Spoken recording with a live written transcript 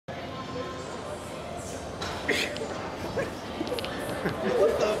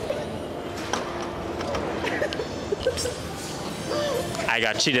I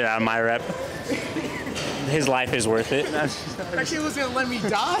got cheated out of my rep. His life is worth it. That shit was gonna let me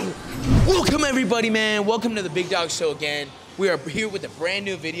die. Welcome everybody, man. Welcome to the Big Dawg Show again. We are here with a brand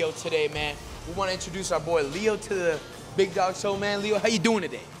new video today, man. We want to introduce our boy Leo to the Big Dawg Show, man. Leo, how you doing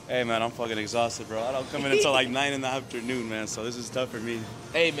today? Hey, man, I'm fucking exhausted, bro. I don't come in until like 9 in the afternoon, man, so this is tough for me.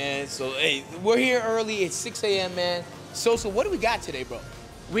 Hey, man, so, hey, we're here early. It's 6 a.m., man. Sosa, what do we got today, bro?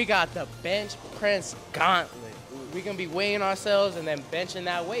 We got the bench press gauntlet. We're gonna be weighing ourselves and then benching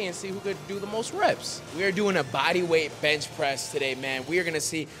that way and see who could do the most reps. We are doing a body weight bench press today, man. We are gonna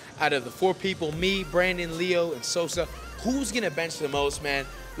see out of the 4 people, me, Brandon, Leo, and Sosa, who's gonna bench the most, man.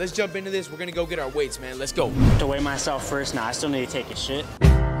 Let's jump into this. We're gonna go get our weights, man. Let's go. To weigh myself first, now I still need to take a shit.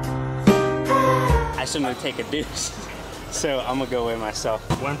 I still need to take a deuce. So I'm gonna go weigh myself.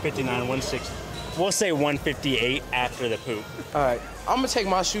 159, 160. We'll say 158 after the poop. All right, I'm gonna take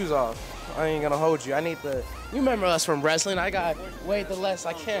my shoes off. I ain't gonna hold you. I need the, you remember us from wrestling? I got weigh the less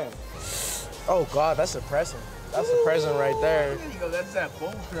I can. Oh God, that's depressing. That's depressing right there. There you go, that's that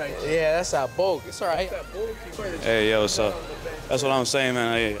bulk right there. Yeah, that's that bulk. It's all right. Hey, yo, what's up? That's what I'm saying,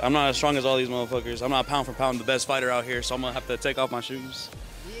 man. Hey, I'm not as strong as all these motherfuckers. I'm not pound for pound the best fighter out here, so I'm gonna have to take off my shoes.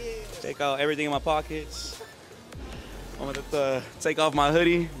 Take out everything in my pockets. I'm gonna have to take off my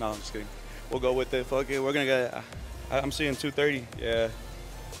hoodie. No, I'm just kidding. We'll go with it. Fuck it. We're gonna get, I'm seeing 230. Yeah.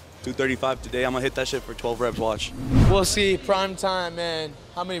 235 today. I'm gonna hit that shit for 12 reps, watch. We'll see, prime time, man,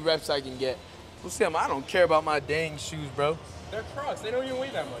 how many reps I can get. We'll see, I don't care about my dang shoes, bro. They're Crocs. They don't even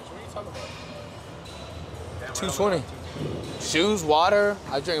weigh that much. What are you talking about? 220. Shoes, water.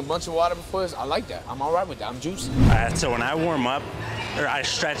 I drink a bunch of water before this. I like that. I'm all right with that. I'm juicy. So when I warm up, or I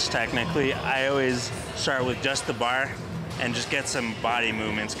stretch technically, I always start with just the bar and just get some body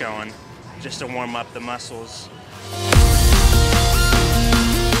movements going, just to warm up the muscles.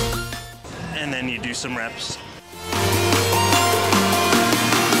 And then you do some reps.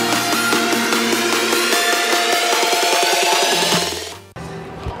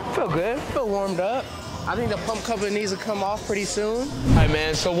 Feel good. Feel warmed up. I think the pump cover needs to come off pretty soon. All right,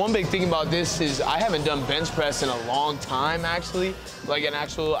 man, so one big thing about this is I haven't done bench press in a long time, actually. Like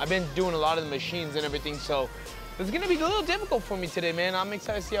I've been doing a lot of the machines and everything, so it's gonna be a little difficult for me today, man. I'm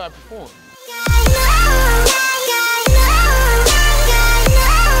excited to see how I perform.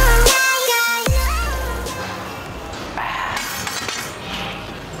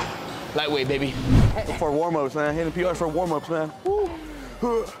 Lightweight, baby. For warm-ups, man. Hitting PRs for warm-ups, man.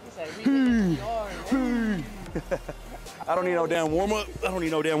 I don't need no damn warm-up.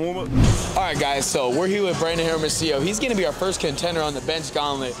 All right, guys, so we're here with Brandon Hermosillo. He's gonna be our first contender on the bench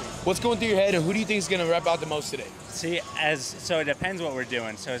gauntlet. What's going through your head, and who do you think is gonna rep out the most today? See, so it depends what we're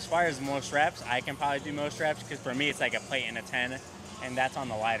doing. So as far as most reps, I can probably do most reps, because for me it's like a plate and a 10, and that's on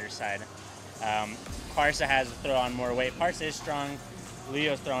the lighter side. Parsa has to throw on more weight. Parsa is strong.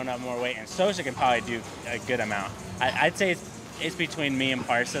 Leo's throwing up more weight, and Sosa can probably do a good amount. I'd say it's between me and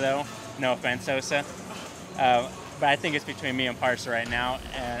Parsa, though. No offense, Sosa. But I think it's between me and Parsa right now,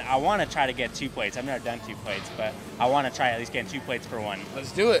 and I want to try to get 2 plates. I've never done 2 plates, but I want to try at least getting 2 plates for 1.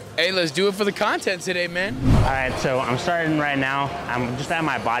 Let's do it. Hey, let's do it for the content today, man. All right, so I'm starting right now. I'm just at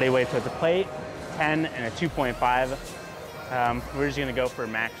my body weight, so it's a plate, 10, and a 2.5. We're just gonna go for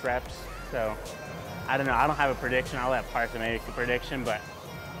max reps. So I don't know. I don't have a prediction. I'll let Parsa make a prediction, but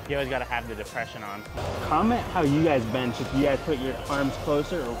you always gotta have the depression on. Comment how you guys bench, if you guys put your arms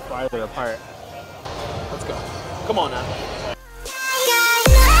closer or farther apart. Let's go. Come on now.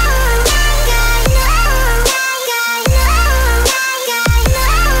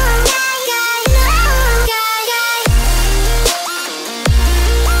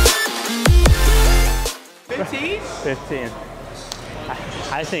 $15.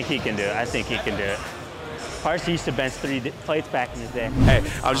 I think he can do it. Parsa used to bench 3 plates back in his day. Hey,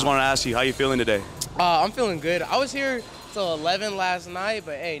 I just want to ask you, how you feeling today? I'm feeling good. I was here till 11 last night,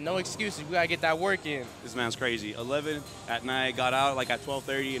 but hey, no excuses. We gotta get that work in. This man's crazy. 11 at night, got out like at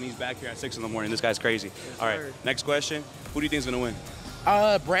 12:30, and he's back here at 6 in the morning. This guy's crazy. Yes, all right, sir. Next question. Who do you think is gonna win?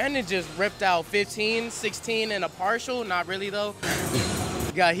 Brandon just ripped out 15, 16, and a partial. Not really though.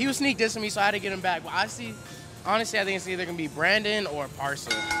 Yeah, he was sneak dissing me, so I had to get him back. But honestly, I think it's either gonna be Brandon or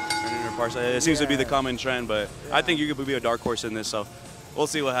Parsa. Brandon or Parsa. It seems to be the common trend, but I think you could be a dark horse in this, so we'll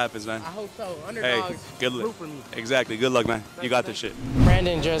see what happens, man. I hope so. Underdogs, good luck. root for me. Exactly. Good luck, man. You got this shit.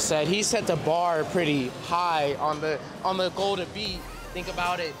 Brandon just said he set the bar pretty high on the goal to beat. Think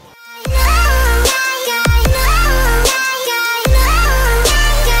about it.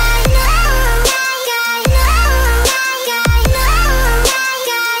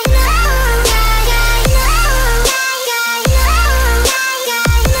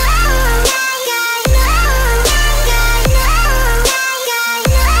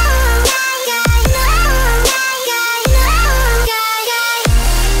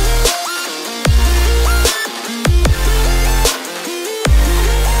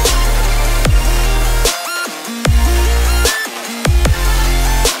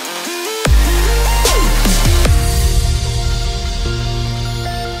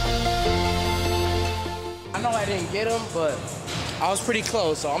 get them, but I was pretty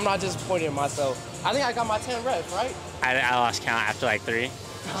close, so I'm not disappointed in myself. I think I got my 10 reps, right? I lost count after like 3,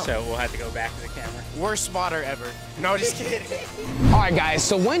 so we'll have to go back to the camera. Worst spotter ever. No, just kidding. All right, guys,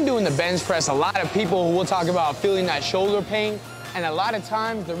 so when doing the bench press, a lot of people will talk about feeling that shoulder pain, and a lot of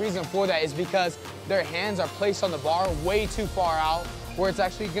times the reason for that is because their hands are placed on the bar way too far out, where it's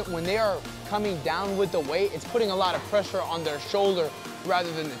actually, when they are coming down with the weight, it's putting a lot of pressure on their shoulder rather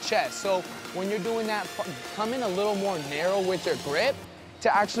than the chest. So when you're doing that, come in a little more narrow with your grip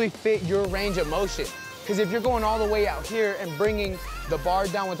to actually fit your range of motion. Because if you're going all the way out here and bringing the bar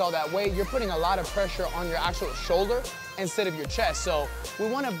down with all that weight, you're putting a lot of pressure on your actual shoulder instead of your chest. So we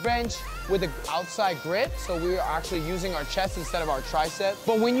want to bench with an outside grip, so we are actually using our chest instead of our tricep.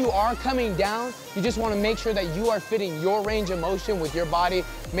 But when you are coming down, you just want to make sure that you are fitting your range of motion with your body.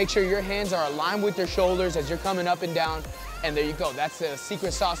 Make sure your hands are aligned with your shoulders as you're coming up and down. And there you go. That's the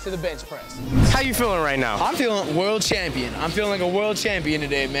secret sauce to the bench press. How you feeling right now? I'm feeling world champion. I'm feeling like a world champion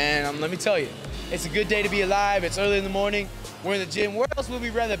today, man. Let me tell you, it's a good day to be alive. It's early in the morning. We're in the gym. Where else would we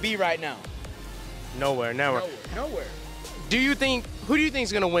rather be right now? Nowhere, never. Nowhere. Who do you think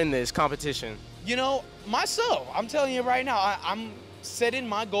is gonna win this competition? You know, myself. I'm telling you right now, I'm setting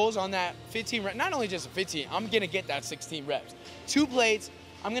my goals on that 15 reps. Not only just 15, I'm gonna get that 16 reps. 2 plates.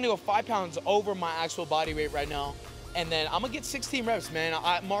 I'm gonna go 5 pounds over my actual body weight right now. And then I'm gonna get 16 reps, man.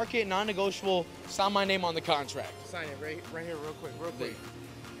 I mark it, non-negotiable, sign my name on the contract. Sign it right here real quick.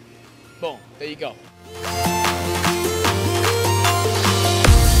 Boom, there you go.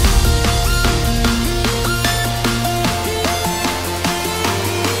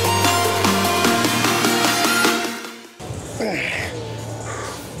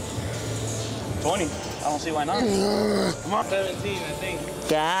 I don't see why not. I'm on 17, I think.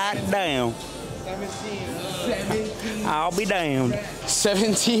 God damn. 17. I'll be damned.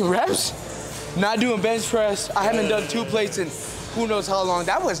 17 reps? Not doing bench press. I haven't done 2 plates in who knows how long.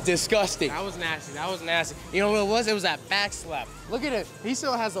 That was disgusting. That was nasty. That was nasty. You know what it was? It was that back slap. Look at it. He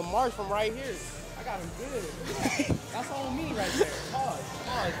still has a mark from right here. I got him good. That's all me right there.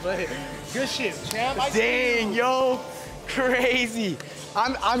 Pause, but good shit, champ. Dang, yo, crazy.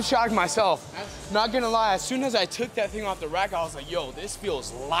 I'm shocked myself. Not gonna lie, as soon as I took that thing off the rack, I was like, yo, this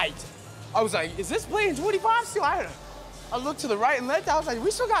feels light. I was like, is this playing 25 still? I looked to the right and left. I was like,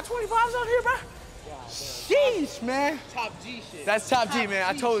 we still got 25s out here, bro? Sheesh, man. Top G shit. That's top G, man.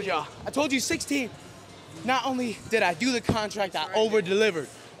 I told y'all. I told you 16. Not only did I do the contract, I over-delivered.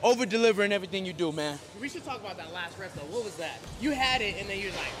 Over-delivering everything you do, man. We should talk about that last rep, though. What was that? You had it, and then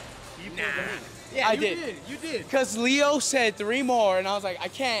you're like, you Nah. Yeah, I you did. You did. Because Leo said 3 more, and I was like, I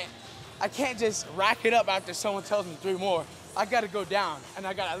can't just rack it up after someone tells me 3 more. I gotta go down, and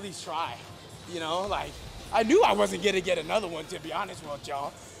I gotta at least try. You know, like, I knew I wasn't gonna get another one, to be honest with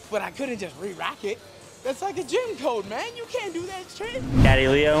y'all, but I couldn't just re-rack it. That's like a gym code, man. You can't do that shit. Daddy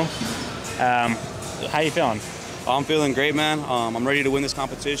Leo, how you feeling? I'm feeling great, man. I'm ready to win this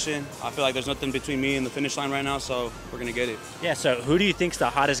competition. I feel like there's nothing between me and the finish line right now, so we're gonna get it. Yeah, so who do you think's the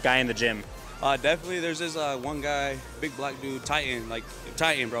hottest guy in the gym? Definitely, there's this one guy, big black dude,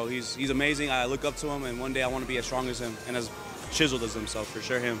 Titan, bro. He's amazing. I look up to him, and one day I want to be as strong as him and as chiseled as him, so for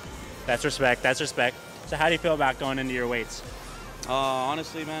sure him. That's respect, that's respect. So how do you feel about going into your weights?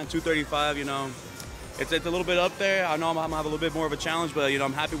 Honestly, man, 235, you know, it's a little bit up there. I know I'm gonna have a little bit more of a challenge, but, you know,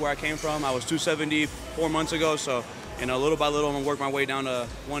 I'm happy where I came from. I was 270 4 months ago, so, you know, little by little, I'm gonna work my way down to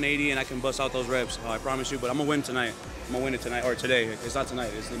 180, and I can bust out those reps. I promise you, but I'm gonna win tonight. I'm gonna win it tonight, or today. It's not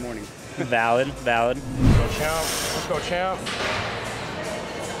tonight, it's in the morning. Valid, valid. Let's go, champ. Let's go, champ.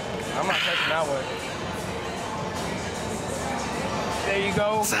 I'm not touching that one. There you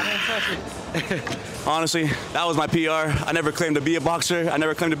go. Touch it. Honestly, that was my PR. I never claimed to be a boxer. I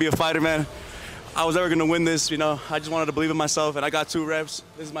never claimed to be a fighter, man. I was ever gonna win this, you know. I just wanted to believe in myself, and I got 2 reps.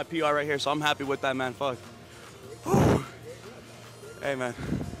 This is my PR right here, so I'm happy with that, man. Fuck. Whew. Hey, man.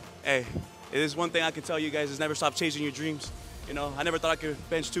 Hey, it is one thing I can tell you guys is never stop chasing your dreams. You know, I never thought I could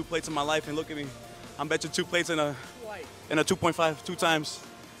bench 2 plates in my life, and look at me. I'm benching 2 plates in a 2.5, 2 times.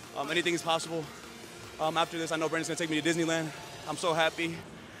 Anything is possible. After this, I know Brandon's gonna take me to Disneyland. I'm so happy.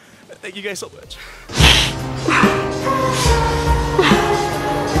 Thank you guys so much.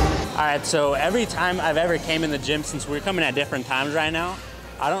 All right, so every time I've ever came in the gym, since we're coming at different times right now,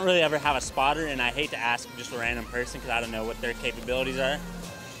 I don't really ever have a spotter, and I hate to ask just a random person because I don't know what their capabilities are.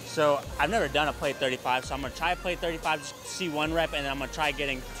 So I've never done a plate 35, so I'm gonna try plate 35, just see 1 rep, and then I'm gonna try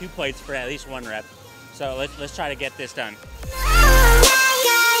getting 2 plates for at least 1 rep. So let's try to get this done.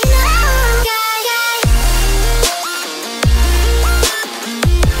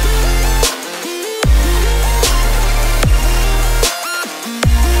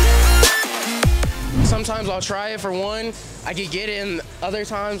 sometimes I'll try it for one, I can get it, and other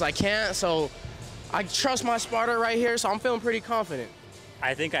times I can't. So I trust my spotter right here, so I'm feeling pretty confident.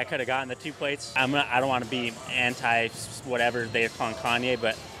 I think I could have gotten the 2 plates. I don't want to be anti whatever they're calling Kanye,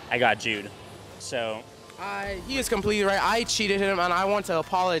 but I got Jude. So He is completely right. I cheated him, and I want to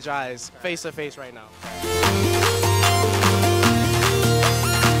apologize face to face right now.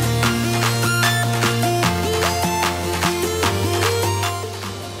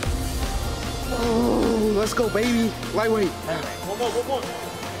 Oh, let's go, baby. Lightweight. One more.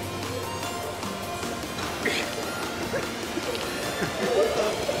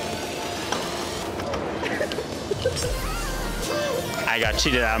 I got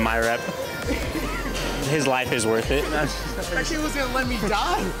cheated out of my rep. His life is worth it. That shit was gonna let me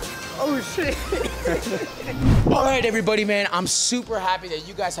die. Oh, shit. All right, everybody, man. I'm super happy that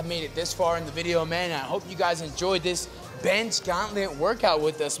you guys have made it this far in the video, man. I hope you guys enjoyed this bench gauntlet workout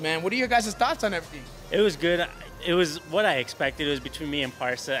with us, man. What are your guys' thoughts on everything? It was good. It was what I expected. It was between me and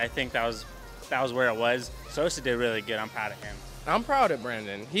Parsa. I think that was where it was. Sosa did really good. I'm proud of him. I'm proud of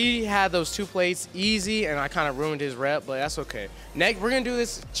Brandon. He had those 2 plates easy, and I kind of ruined his rep, but that's okay. We're going to do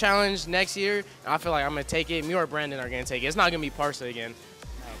this challenge next year, and I feel like I'm going to take it. Me or Brandon are going to take it. It's not going to be Parsa again.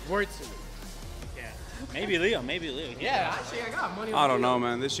 Word to it. Yeah. Maybe Leo. Yeah, actually, I got money on I don't Leo. know,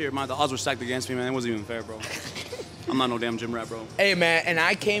 man. This year, the odds were stacked against me, man. It wasn't even fair, bro. I'm not no damn gym rat, bro. Hey, man, and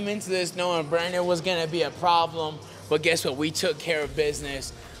I came into this knowing Brandon was gonna be a problem, but guess what? We took care of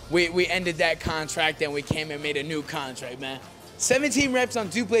business. We ended that contract, and we came and made a new contract, man. 17 reps on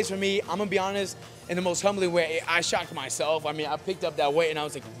 2 plates for me. I'm gonna be honest, in the most humbling way, I shocked myself. I mean, I picked up that weight, and I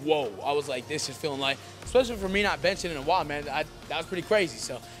was like, whoa. I was like, this is feeling like, especially for me not benching in a while, man, that was pretty crazy.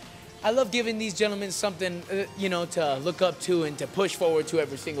 So I love giving these gentlemen something, you know, to look up to and to push forward to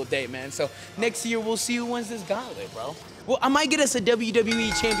every single day, man. So next year, we'll see who wins this gauntlet, bro. Well, I might get us a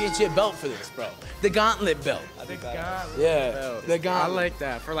WWE Championship belt for this, bro. The gauntlet belt. The gauntlet Yeah, the gauntlet. I like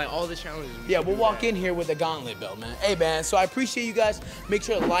that for like all the challenges. Yeah, we'll walk in here with the gauntlet belt, man. Hey, man, so I appreciate you guys. Make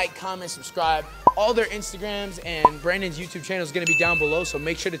sure to like, comment, subscribe. All their Instagrams and Brandon's YouTube channel is going to be down below, so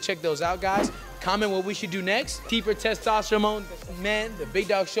make sure to check those out, guys. Comment what we should do next. Deeper testosterone, man, the Big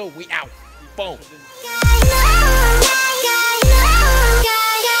Dawg Show, we out. Boom.